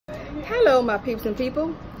Hello, my peeps and people.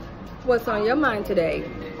 What's on your mind today?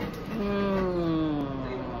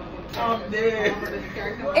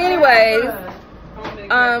 Anyways,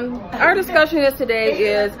 our discussion is today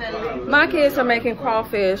is my kids are making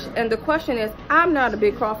crawfish, and the question is, I'm not a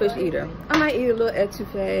big crawfish eater. I might eat a little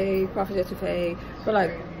etouffee, crawfish etouffee, but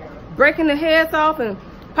like breaking the heads off and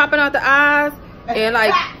popping out the eyes and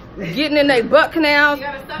like getting in their butt canals,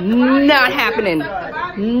 not happening.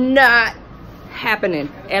 Not happening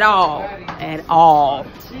at all. At all.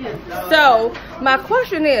 So my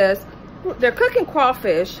question is, they're cooking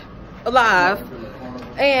crawfish alive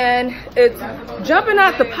and it's jumping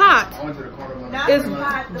out the pot. It's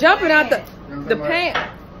jumping out the pan.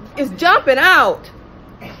 It's jumping out.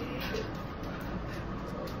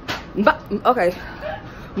 But, okay.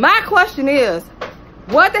 My question is,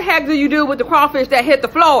 what the heck do you do with the crawfish that hit the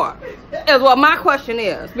floor? Is what my question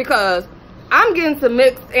is, because I'm getting some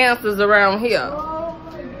mixed answers around here.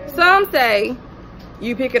 Some say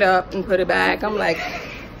you pick it up and put it back. I'm like,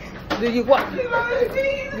 do you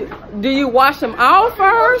wash them out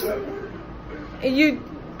first and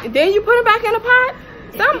then you put it back in the pot?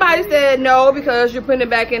 Somebody said no, because you're putting it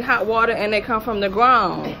back in hot water and they come from the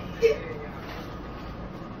ground.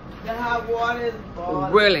 The hot water is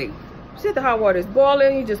boiling. Really? See, the hot water is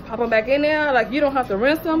boiling, you just pop them back in there, like you don't have to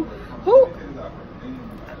rinse them. Who?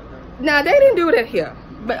 Now, they didn't do that here.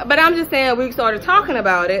 But I'm just saying, we started talking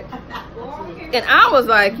about it. And I was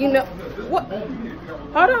like, you know, what?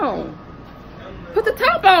 Hold on. Put the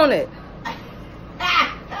top on it.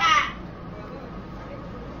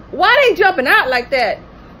 Why they jumping out like that?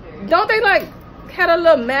 Don't they like had a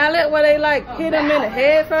little mallet where they like hit them in the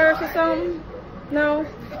head first or something? No?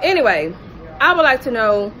 Anyway, I would like to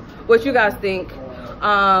know what you guys think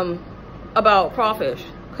about crawfish.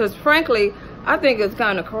 Because frankly, I think it's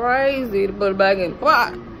kind of crazy to put it back in the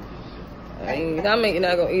pot. I mean, you're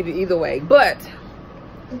not going to eat it either way. But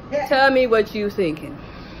tell me what you thinking.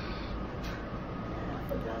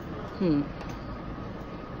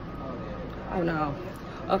 Oh, no.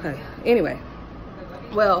 Okay. Anyway.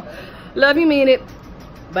 Well, love you, mean it.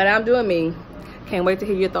 But I'm doing me. Can't wait to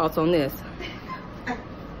hear your thoughts on this. I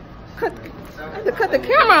have to cut the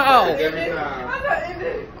camera off.